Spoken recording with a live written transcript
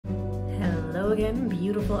Hello again,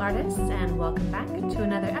 beautiful artists, and welcome back to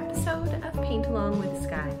another episode of Paint Along with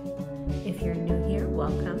Skye. If you're new here,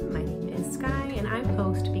 welcome. My name is Skye, and I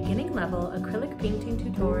post beginning level acrylic painting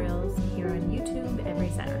tutorials here on YouTube every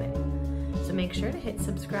Saturday. So make sure to hit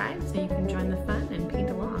subscribe so you can join the fun and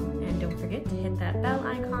paint along. And don't forget to hit that bell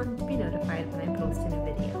icon to be notified when I post a new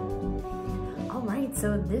video. Alright,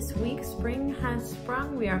 so this week spring has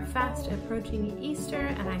sprung. We are fast approaching Easter,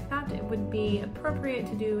 and I thought it would be appropriate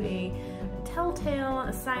to do a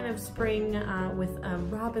telltale sign of spring with a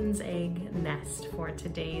robin's egg nest for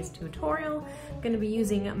today's tutorial. I'm going to be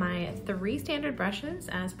using my 3 standard brushes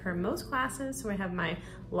as per most classes. So I have my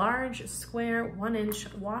large square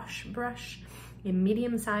 1-inch wash brush, a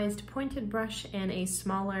medium-sized pointed brush, and a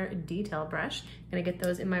smaller detail brush. I'm going to get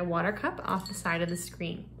those in my water cup off the side of the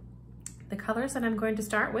screen. The colors that I'm going to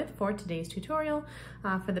start with for today's tutorial,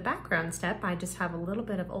 for the background step, I just have a little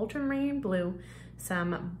bit of ultramarine blue,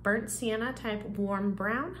 some burnt sienna type warm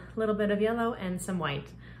brown, a little bit of yellow, and some white.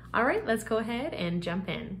 All right, let's go ahead and jump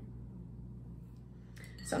in.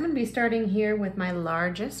 So I'm going to be starting here with my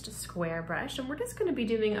largest square brush, and we're just going to be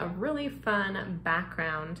doing a really fun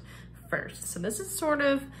background first. So this is sort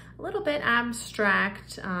of a little bit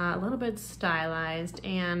abstract, a little bit stylized,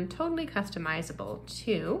 and totally customizable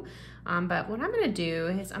too. But what I'm going to do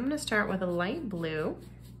is I'm going to start with a light blue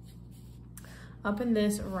up in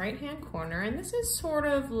this right hand corner, and this is sort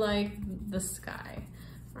of like the sky.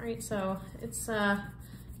 All right, so it's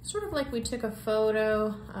sort of like we took a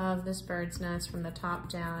photo of this bird's nest from the top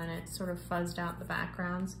down, and it sort of fuzzed out the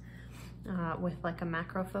backgrounds with like a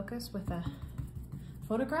macro focus with a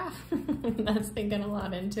photograph. That's thinking a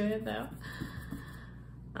lot into it though.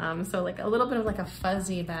 So like a little bit of like a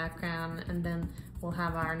fuzzy background, and then we'll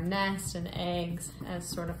have our nest and eggs as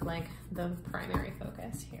sort of like the primary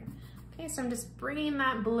focus here. Okay, so I'm just bringing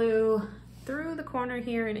that blue through the corner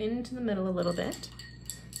here and into the middle a little bit.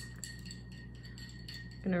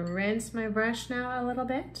 I'm gonna rinse my brush now a little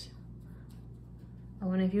bit.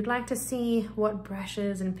 Oh, and if you'd like to see what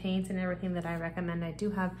brushes and paints and everything that I recommend, I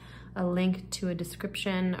do have a link to a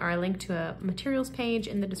description, or a link to a materials page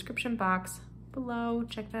in the description box below.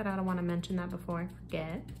 Check that out. I want to mention that before I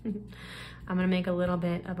forget. I'm going to make a little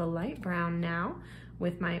bit of a light brown now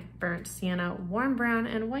with my burnt sienna warm brown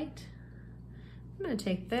and white. I'm going to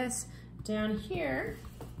take this down here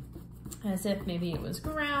as if maybe it was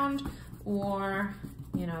ground, or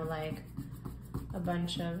you know, like a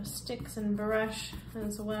bunch of sticks and brush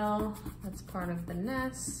as well. That's part of the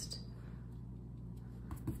nest.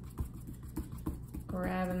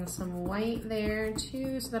 Grabbing some white there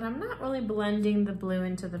too, so that I'm not really blending the blue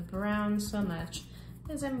into the brown so much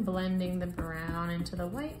as I'm blending the brown into the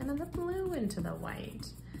white and then the blue into the white.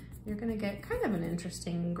 You're gonna get kind of an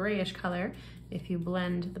interesting grayish color if you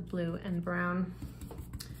blend the blue and brown.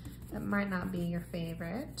 That might not be your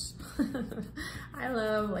favorite. I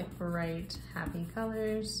love like bright, happy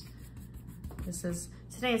colors.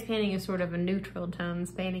 Today's painting is sort of a neutral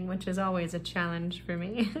tones painting, which is always a challenge for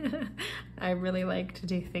me. I really like to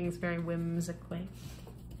do things very whimsically.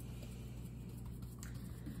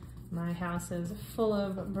 My house is full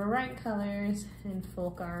of bright colors and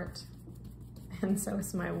folk art, and so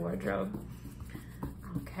is my wardrobe.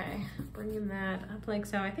 Okay, bringing that up like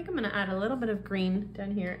so. I think I'm gonna add a little bit of green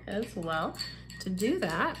down here as well. To do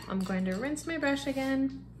that, I'm going to rinse my brush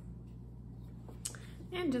again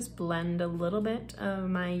and just blend a little bit of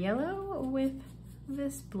my yellow with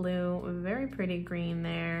this blue, very pretty green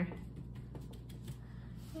there.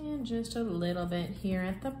 And just a little bit here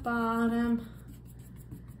at the bottom,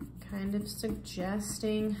 kind of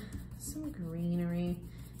suggesting some greenery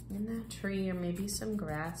in that tree, or maybe some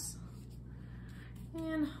grass.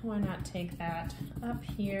 And why not take that up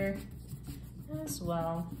here as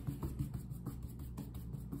well.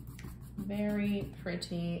 Very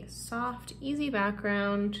pretty, soft, easy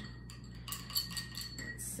background.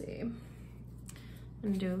 Let's see.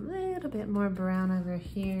 And do a little bit more brown over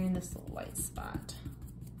here in this little white spot.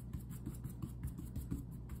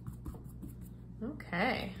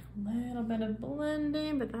 Okay, a little bit of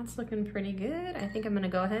blending, but that's looking pretty good. I think I'm gonna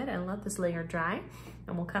go ahead and let this layer dry,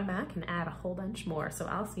 and we'll come back and add a whole bunch more. So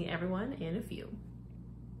I'll see everyone in a few.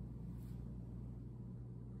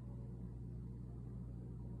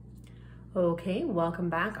 Okay, welcome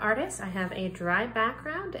back artists. I have a dry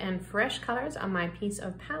background and fresh colors on my piece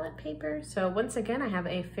of palette paper. So once again, I have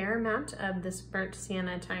a fair amount of this burnt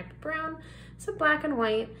sienna type brown, some black and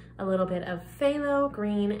white, a little bit of phthalo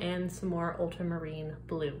green, and some more ultramarine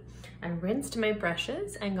blue. I rinsed my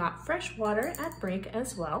brushes and got fresh water at break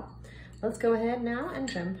as well. Let's go ahead now and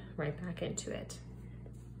jump right back into it.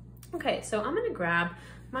 Okay, so I'm gonna grab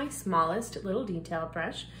my smallest little detail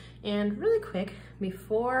brush. And really quick,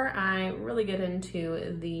 before I really get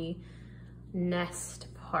into the nest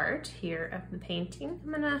part here of the painting,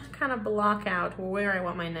 I'm gonna kind of block out where I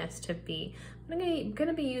want my nest to be. I'm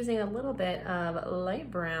gonna be using a little bit of light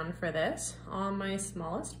brown for this on my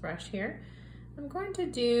smallest brush here. I'm going to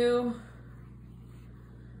do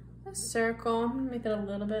a circle. I'm gonna make it a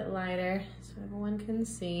little bit lighter so everyone can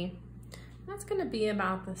see. That's gonna be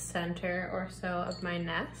about the center or so of my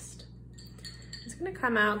nest. It's gonna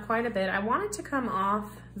come out quite a bit. I want it to come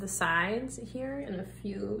off the sides here in a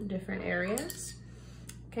few different areas.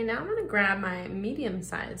 Okay, now I'm gonna grab my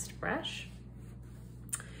medium-sized brush.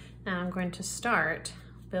 Now I'm going to start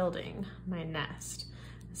building my nest.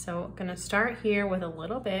 So I'm gonna start here with a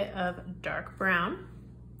little bit of dark brown,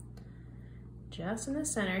 just in the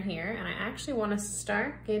center here. And I actually wanna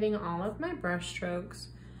start getting all of my brush strokes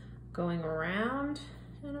going around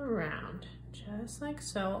and around, just like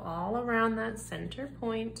so, all around that center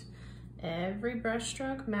point. Every brush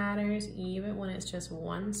stroke matters, even when it's just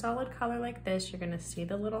one solid color like this. You're gonna see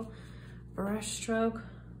the little brush stroke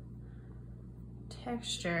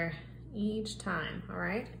texture each time, all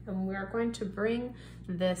right? And we're going to bring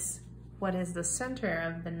this, what is the center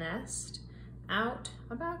of the nest, out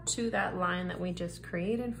about to that line that we just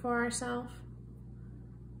created for ourselves,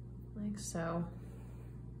 like so.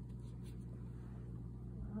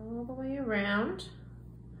 All the way around.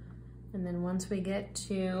 And then once we get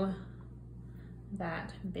to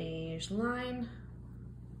that beige line,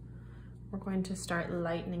 we're going to start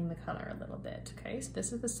lightening the color a little bit, okay? So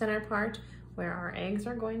this is the center part where our eggs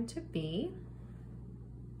are going to be.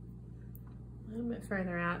 A little bit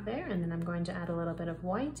further out there, and then I'm going to add a little bit of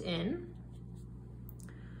white in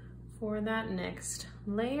for that next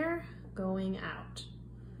layer going out.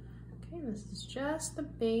 Okay, this is just the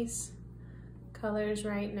base colors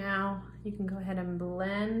right now. You can go ahead and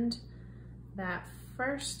blend that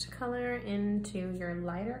first color into your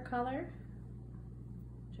lighter color,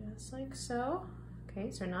 just like so. Okay,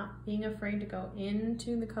 so not being afraid to go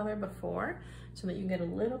into the color before so that you get a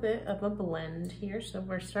little bit of a blend here. So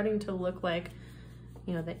we're starting to look like,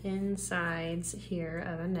 you know, the insides here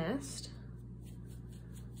of a nest.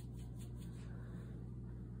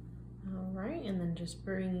 All right, and then just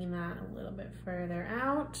bringing that a little bit further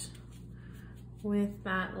out with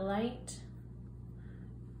that light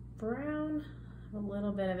brown, a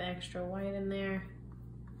little bit of extra white in there,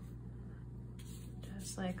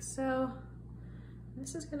 just like so.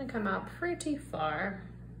 This is gonna come out pretty far.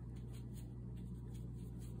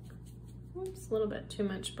 Oops, a little bit too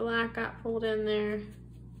much black got pulled in there.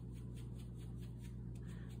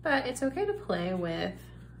 But it's okay to play with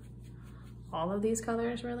all of these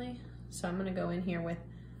colors really. So I'm gonna go in here with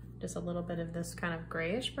just a little bit of this kind of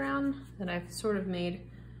grayish brown that I've sort of made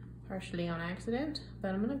partially on accident,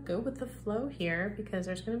 but I'm gonna go with the flow here because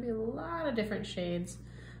there's gonna be a lot of different shades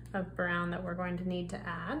of brown that we're going to need to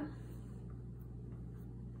add.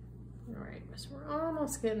 All right, so we're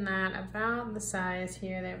almost getting that about the size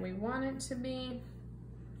here that we want it to be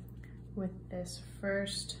with this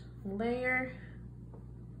first layer.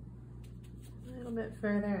 A little bit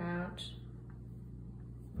further out.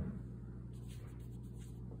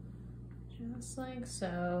 Just like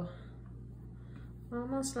so.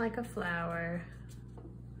 Almost like a flower.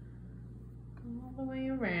 All the way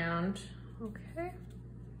around, okay.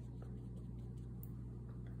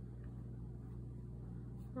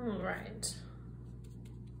 All right.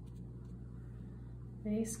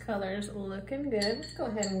 Base colors looking good. Let's go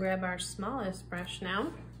ahead and grab our smallest brush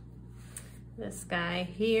now. This guy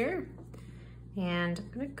here. And I'm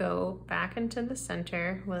gonna go back into the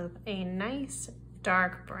center with a nice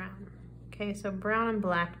dark brown. Okay, so brown and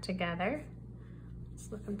black together.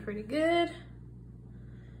 It's looking pretty good.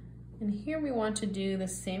 And here we want to do the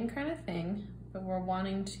same kind of thing, but we're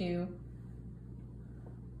wanting to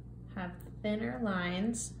have thinner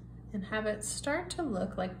lines and have it start to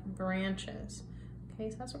look like branches. Okay,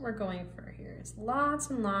 so that's what we're going for here, is lots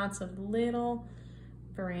and lots of little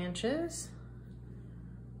branches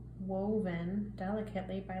woven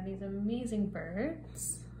delicately by these amazing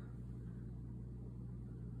birds.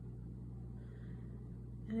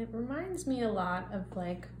 And it reminds me a lot of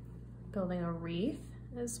like building a wreath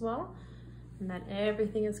as well, and that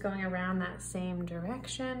everything is going around that same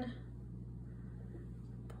direction.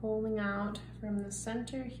 Pulling out from the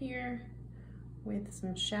center here with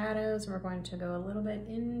some shadows. We're going to go a little bit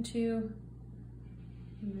into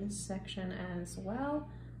this section as well,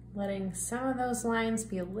 letting some of those lines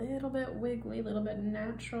be a little bit wiggly, a little bit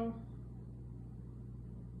natural.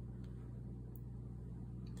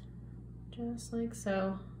 Just like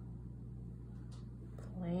so,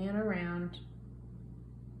 playing around.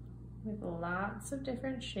 with lots of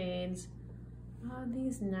different shades of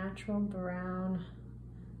these natural brown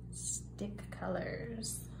stick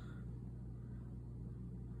colors.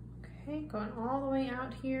 Okay, going all the way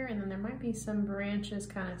out here, and then there might be some branches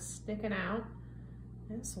kind of sticking out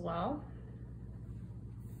as well.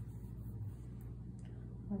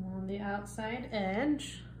 Along the outside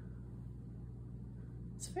edge.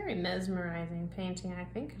 It's very mesmerizing painting, I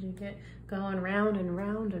think, because you get going round and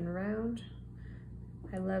round and round.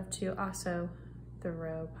 I love to also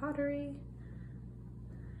throw pottery.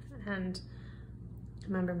 And I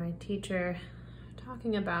remember my teacher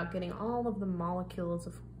talking about getting all of the molecules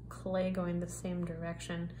of clay going the same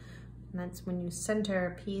direction. And that's when you center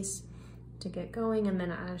a piece to get going, and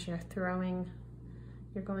then as you're throwing,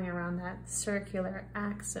 you're going around that circular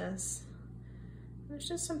axis. There's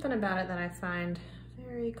just something about it that I find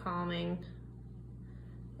very calming.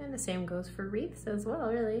 And the same goes for wreaths as well,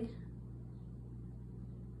 really.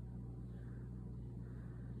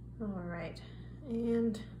 All right,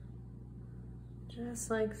 and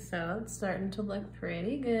just like so, it's starting to look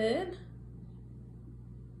pretty good.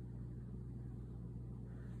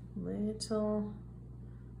 Little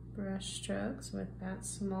brush strokes with that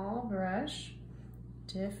small brush.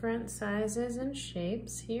 Different sizes and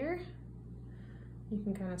shapes here. You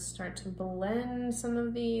can kind of start to blend some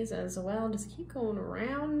of these as well. Just keep going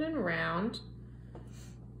round and round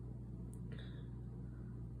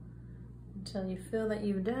until you feel that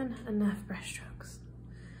you've done enough brush strokes.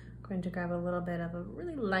 I'm going to grab a little bit of a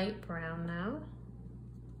really light brown now.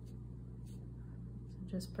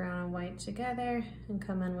 So just brown and white together, and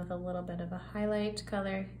come in with a little bit of a highlight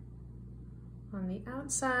color on the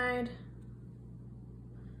outside.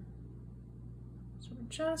 So we're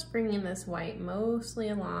just bringing this white mostly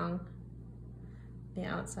along the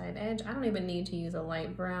outside edge. I don't even need to use a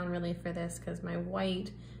light brown really for this, because my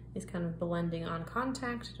white is kind of blending on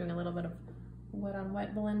contact, doing a little bit of wet on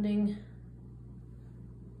wet blending.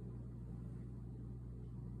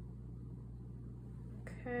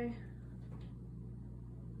 Okay.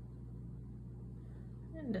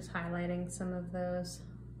 And just highlighting some of those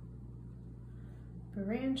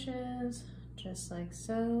branches, just like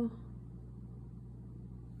so.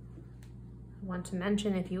 I want to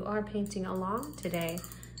mention, if you are painting along today,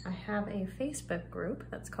 I have a Facebook group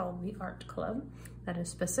that's called the Art Club that is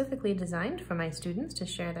specifically designed for my students to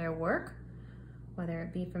share their work, whether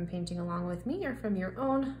it be from painting along with me or from your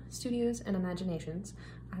own studios and imaginations.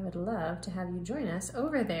 I would love to have you join us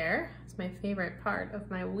over there. It's my favorite part of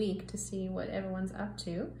my week to see what everyone's up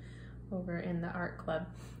to over in the Art Club.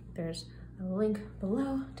 There's a link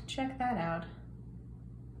below to check that out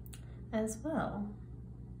as well.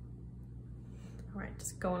 All right,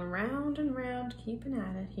 just going round and round, keeping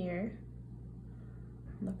at it here.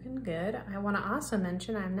 Looking good. I want to also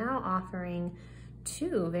mention I'm now offering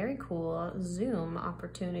 2 very cool Zoom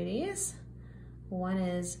opportunities. One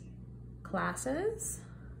is classes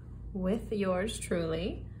with yours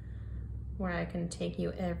truly, where I can take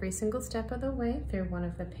you every single step of the way through one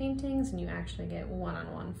of the paintings, and you actually get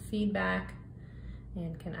one-on-one feedback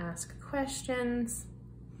and can ask questions.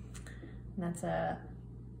 And that's a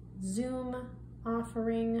Zoom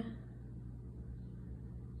offering.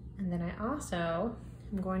 And then I also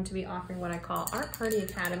am going to be offering what I call Art Party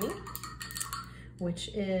Academy, which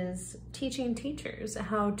is teaching teachers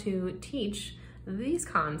how to teach these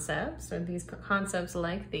concepts, or these concepts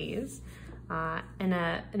like these, in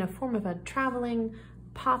a form of a traveling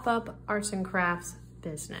pop-up arts and crafts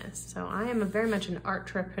business. So I am very much an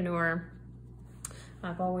artrepreneur.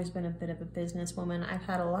 I've always been a bit of a businesswoman. I've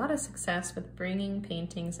had a lot of success with bringing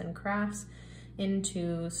paintings and crafts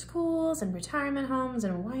into schools and retirement homes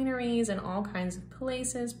and wineries and all kinds of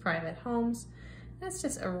places, private homes. That's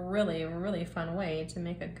just a really, really fun way to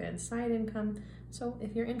make a good side income. So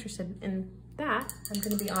if you're interested in that, I'm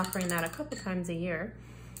going to be offering that a couple times a year.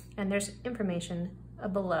 And there's information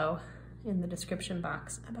below in the description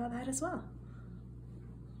box about that as well.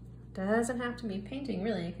 Doesn't have to be painting,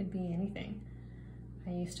 really. It could be anything.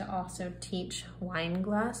 I used to also teach wine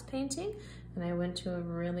glass painting, and I went to a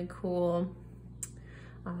really cool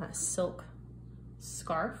silk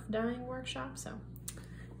scarf dyeing workshop. So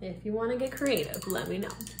if you want to get creative, let me know.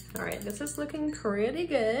 All right, this is looking pretty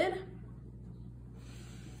good.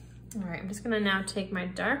 All right, I'm just gonna now take my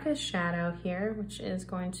darkest shadow here, which is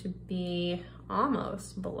going to be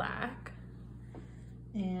almost black,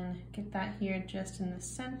 and get that here just in the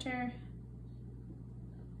center.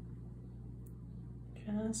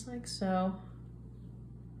 Just like so.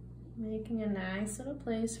 Making a nice little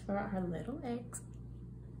place for our little eggs.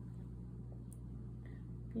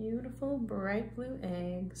 Beautiful bright blue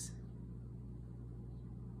eggs.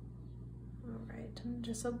 All right, and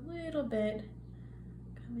just a little bit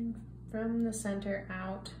coming from the center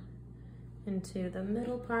out into the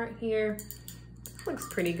middle part here. Looks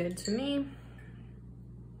pretty good to me.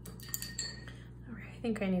 All right, I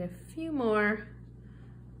think I need a few more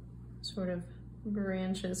sort of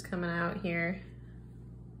branches coming out here.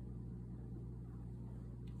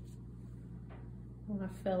 I want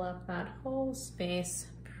to fill up that whole space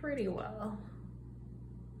pretty well.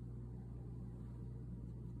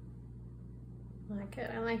 Like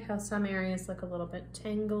it. I like how some areas look a little bit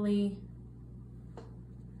tangly.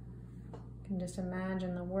 You can just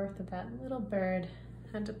imagine the work that that little bird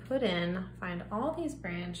had to put in, find all these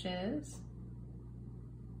branches.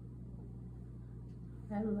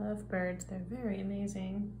 I love birds, they're very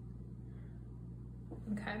amazing.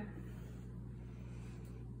 Okay.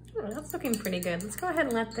 Oh, that's looking pretty good. Let's go ahead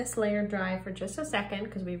and let this layer dry for just a second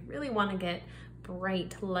because we really want to get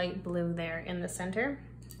bright light blue there in the center.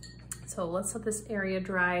 So let's let this area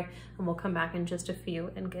dry and we'll come back in just a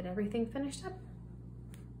few and get everything finished up.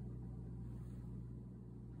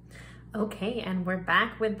 Okay, and we're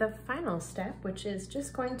back with the final step, which is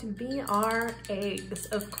just going to be our eggs,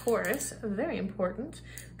 of course, very important,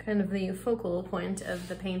 kind of the focal point of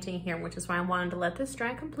the painting here, which is why I wanted to let this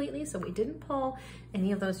dry completely so we didn't pull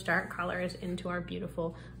any of those dark colors into our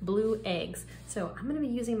beautiful blue eggs. So I'm gonna be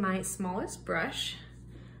using my smallest brush,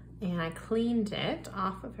 and I cleaned it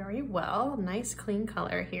off very well, nice clean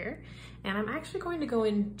color here. And I'm actually going to go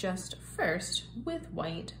in just first with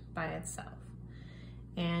white by itself.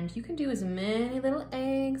 And you can do as many little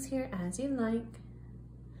eggs here as you like.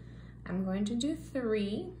 I'm going to do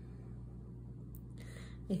 3.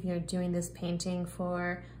 If you're doing this painting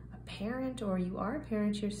for a parent or you are a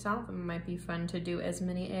parent yourself, it might be fun to do as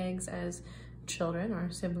many eggs as children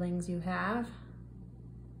or siblings you have.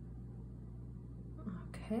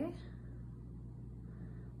 Okay.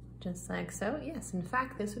 Just like so. Yes, in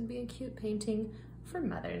fact, this would be a cute painting for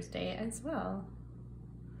Mother's Day as well.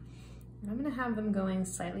 I'm gonna have them going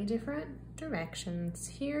slightly different directions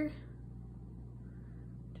here,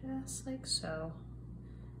 just like so.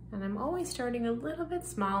 And I'm always starting a little bit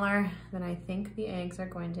smaller than I think the eggs are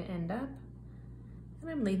going to end up. And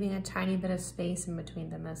I'm leaving a tiny bit of space in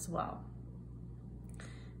between them as well.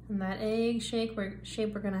 And that egg shape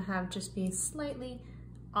we're gonna have just be slightly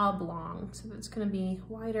oblong. So it's gonna be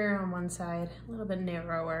wider on one side, a little bit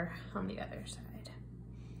narrower on the other side.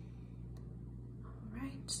 All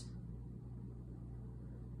right.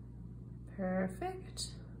 Perfect.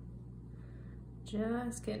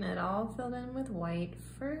 Just getting it all filled in with white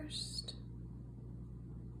first.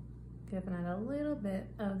 Giving it a little bit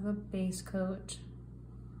of a base coat.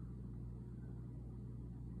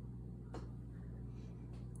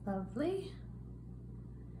 Lovely.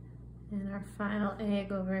 And our final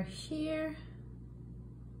egg over here.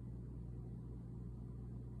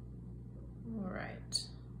 All right.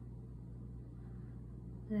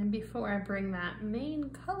 And before I bring that main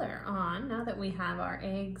color on, now that we have our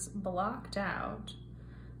eggs blocked out,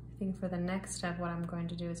 I think for the next step, what I'm going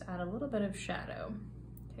to do is add a little bit of shadow.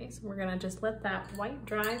 Okay, so we're gonna just let that white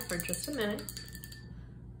dry for just a minute.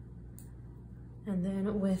 And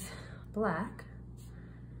then with black,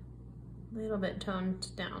 a little bit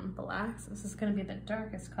toned down black. So this is gonna be the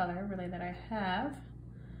darkest color really that I have.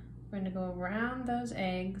 We're gonna go around those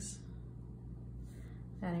eggs,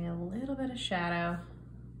 adding a little bit of shadow.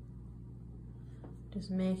 Just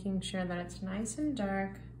making sure that it's nice and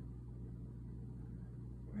dark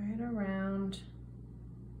right around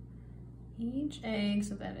each egg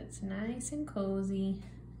so that it's nice and cozy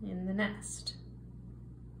in the nest.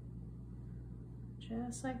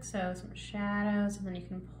 Just like so, some shadows, and then you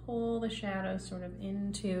can pull the shadows sort of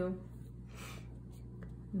into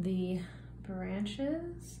the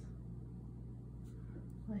branches,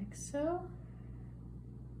 like so.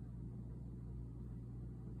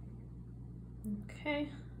 Okay,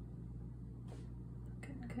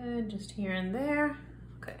 good, just here and there.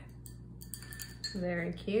 Okay,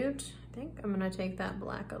 very cute. I think I'm gonna take that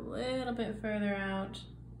black a little bit further out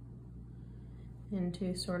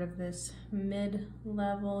into sort of this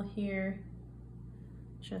mid-level here,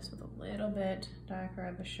 just with a little bit darker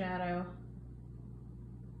of a shadow.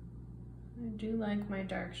 I do like my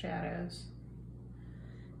dark shadows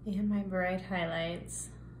and my bright highlights.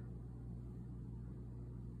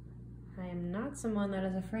 I am not someone that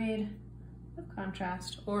is afraid of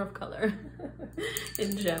contrast or of color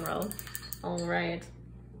in general. All right.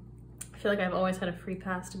 I feel like I've always had a free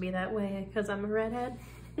pass to be that way because I'm a redhead.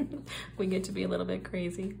 We get to be a little bit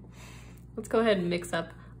crazy. Let's go ahead and mix up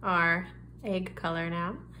our egg color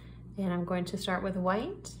now. And I'm going to start with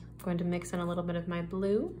white. I'm going to mix in a little bit of my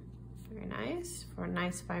blue. Very nice. For a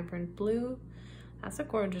nice vibrant blue. That's a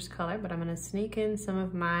gorgeous color, but I'm gonna sneak in some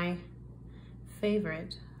of my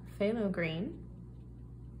favorite phthalo green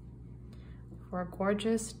for a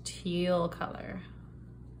gorgeous teal color.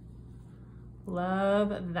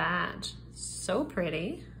 Love that. So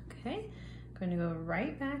pretty. Okay, I'm going to go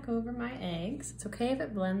right back over my eggs. It's okay if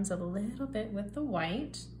it blends a little bit with the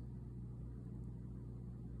white.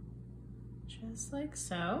 Just like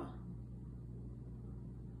so.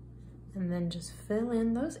 And then just fill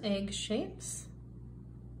in those egg shapes.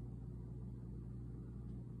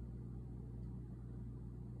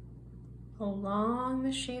 Along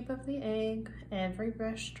the shape of the egg, every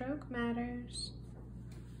brush stroke matters.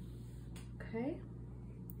 Okay,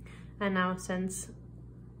 and now since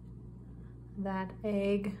that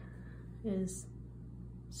egg is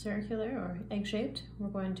circular or egg-shaped, we're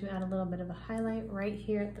going to add a little bit of a highlight right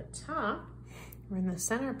here at the top, or in the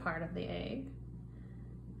center part of the egg,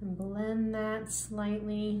 and blend that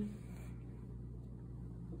slightly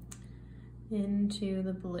into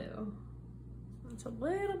the blue. It's a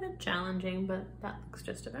little bit challenging, but that looks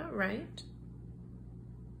just about right.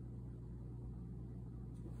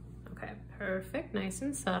 Okay, perfect, nice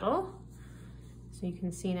and subtle. So you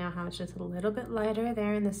can see now how it's just a little bit lighter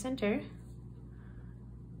there in the center.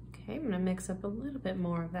 Okay, I'm gonna mix up a little bit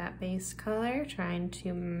more of that base color, trying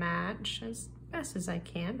to match as best as I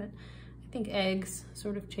can, but I think eggs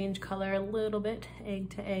sort of change color a little bit, egg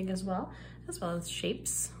to egg as well as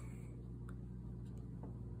shapes.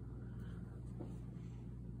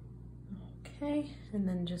 Okay, and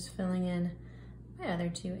then just filling in my other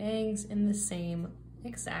two eggs in the same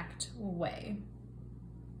exact way.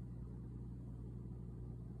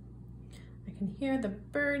 I can hear the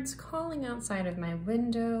birds calling outside of my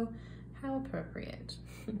window. How appropriate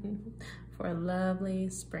for a lovely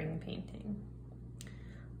spring painting.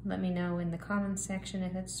 Let me know in the comments section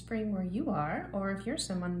if it's spring where you are, or if you're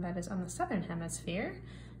someone that is on the southern hemisphere,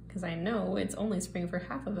 because I know it's only spring for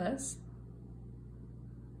half of us.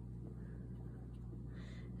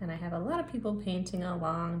 And I have a lot of people painting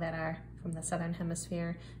along that are from the southern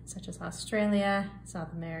hemisphere, such as Australia,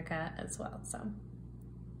 South America as well. So,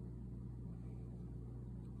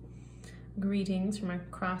 greetings from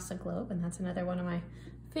across the globe, and that's another one of my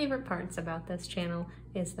favorite parts about this channel,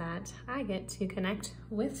 is that I get to connect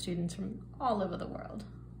with students from all over the world.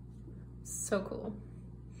 So cool.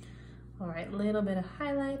 All right, little bit of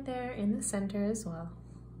highlight there in the center as well.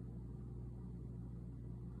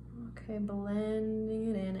 Okay,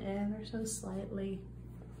 blending it in ever so slightly.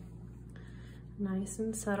 Nice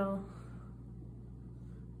and subtle.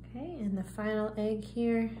 Okay, and the final egg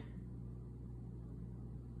here.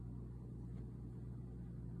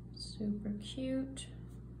 Super cute.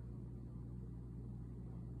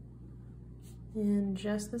 In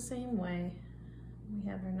just the same way, we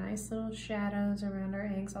have our nice little shadows around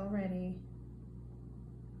our eggs already.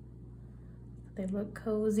 They look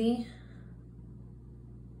cozy.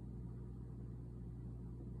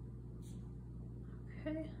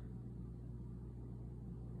 Okay.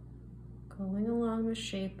 Going along the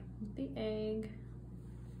shape of the egg.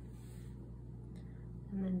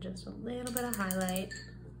 And then just a little bit of highlight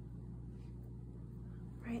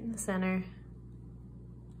right in the center.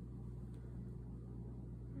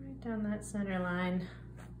 Right down that center line.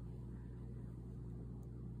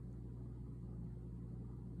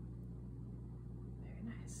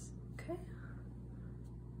 Very nice. Okay.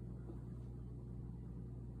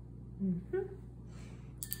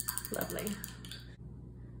 Lovely.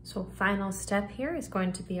 So final step here is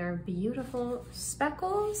going to be our beautiful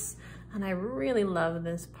speckles. And I really love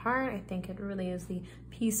this part. I think it really is the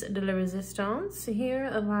piece de la resistance here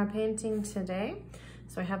of our painting today.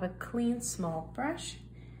 So I have a clean small brush,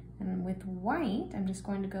 and with white, I'm just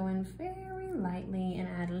going to go in very lightly and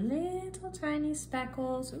add little tiny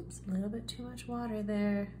speckles. Oops, a little bit too much water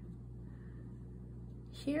there.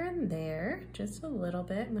 Here and there, just a little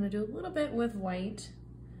bit. I'm gonna do a little bit with white.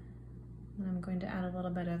 And I'm going to add a little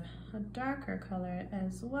bit of a darker color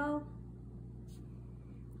as well.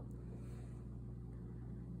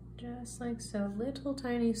 Just like so, little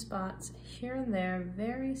tiny spots here and there,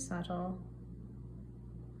 very subtle,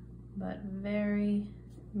 but very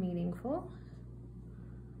meaningful.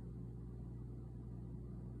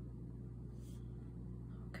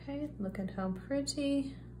 Okay, look at how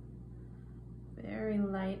pretty. Very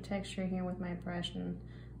light texture here with my brush, and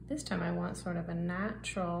this time I want sort of a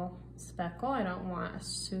natural speckle. I don't want a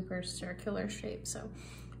super circular shape. So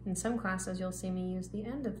in some classes you'll see me use the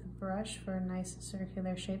end of the brush for a nice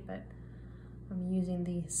circular shape, but I'm using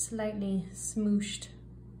the slightly smooshed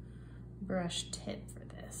brush tip for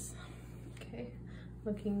this. Okay,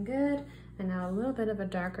 looking good. And now a little bit of a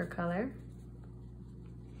darker color,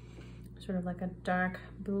 sort of like a dark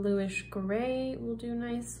bluish gray will do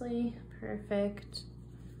nicely. Perfect.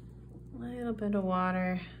 A little bit of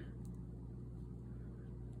water.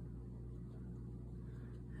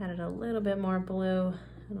 Added a little bit more blue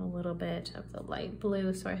and a little bit of the light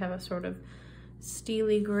blue, so I have a sort of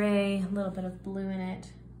steely gray, a little bit of blue in it.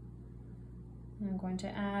 And I'm going to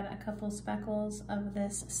add a couple speckles of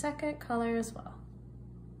this second color as well.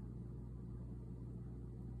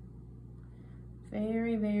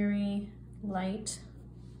 Very, very light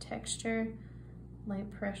texture,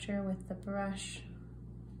 light pressure with the brush.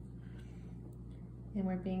 And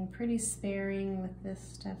we're being pretty sparing with this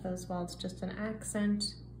step as well. It's just an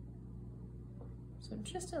accent. So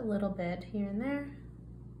just a little bit here and there.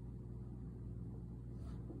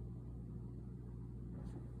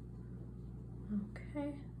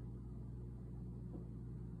 Okay.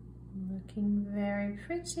 Looking very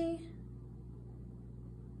pretty.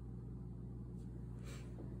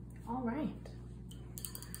 All right.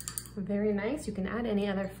 Very nice. You can add any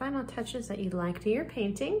other final touches that you'd like to your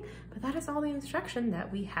painting, but that is all the instruction that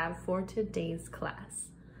we have for today's class.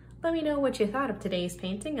 Let me know what you thought of today's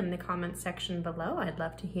painting in the comments section below. I'd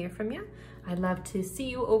love to hear from you. I'd love to see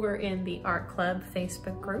you over in the Art Club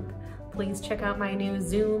Facebook group. Please check out my new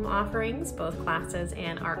Zoom offerings, both classes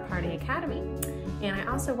and Art Party Academy. And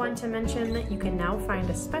I also want to mention that you can now find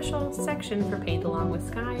a special section for Paint Along with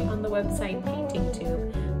Skye on the website Painting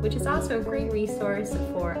Tube, which is also a great resource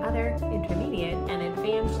for other intermediate and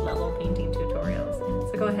advanced level painting tutorials.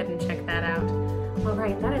 So go ahead and check that out. All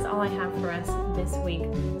right, that is all I have for us this week.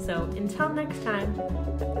 So until next time,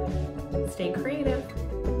 stay creative.